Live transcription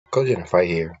Coach Fight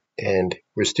here, and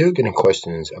we're still getting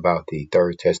questions about the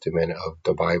Third Testament of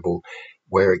the Bible,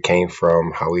 where it came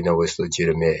from, how we know it's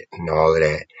legitimate, and all of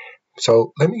that.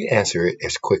 So let me answer it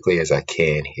as quickly as I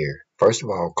can here. First of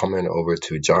all, coming over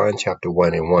to John chapter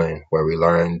 1 and 1, where we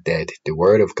learn that the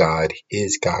Word of God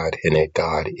is God and that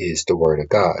God is the Word of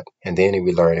God. And then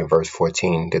we learn in verse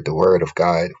 14 that the Word of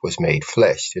God was made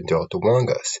flesh and dwelt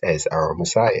among us as our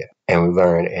Messiah. And we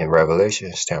learn in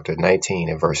Revelation chapter 19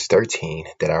 and verse 13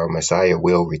 that our Messiah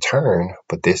will return,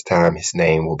 but this time his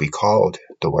name will be called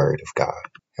the Word of God.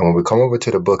 And when we come over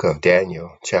to the book of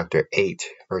Daniel, chapter 8,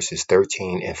 verses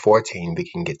 13 and 14, we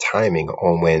can get timing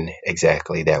on when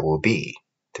exactly that will be,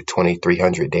 the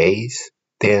 2300 days.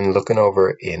 Then looking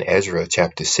over in Ezra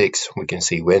chapter 6, we can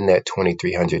see when that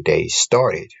 2300 days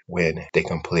started, when they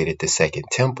completed the second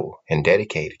temple and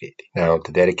dedicated it. Now,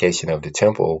 the dedication of the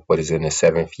temple was in the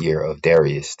 7th year of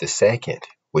Darius II,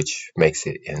 which makes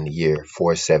it in the year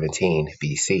 417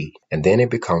 BC. And then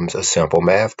it becomes a simple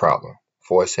math problem.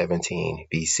 417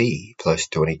 BC plus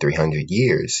 2300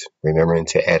 years. Remembering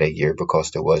to add a year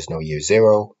because there was no year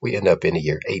zero, we end up in the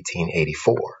year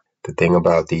 1884. The thing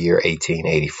about the year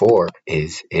 1884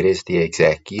 is it is the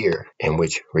exact year in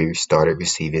which we started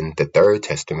receiving the Third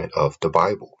Testament of the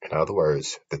Bible. In other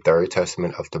words, the Third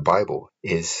Testament of the Bible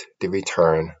is the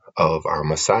return of our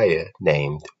Messiah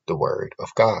named the Word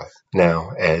of God.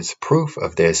 Now, as proof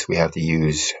of this, we have to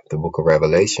use the book of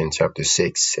Revelation chapter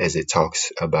 6 as it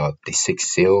talks about the sixth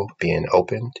seal being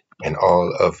opened and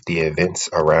all of the events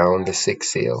around the sixth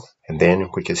seal. And then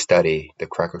we can study the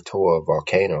Krakatoa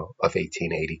volcano of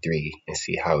 1883 and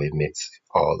see how it meets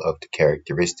all of the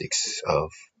characteristics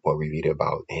of what we read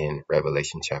about in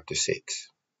Revelation chapter 6.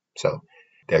 So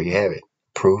there you have it.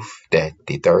 Proof that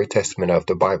the Third Testament of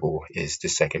the Bible is the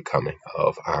second coming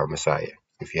of our Messiah.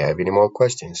 If you have any more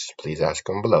questions, please ask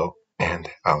them below, and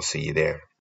I'll see you there.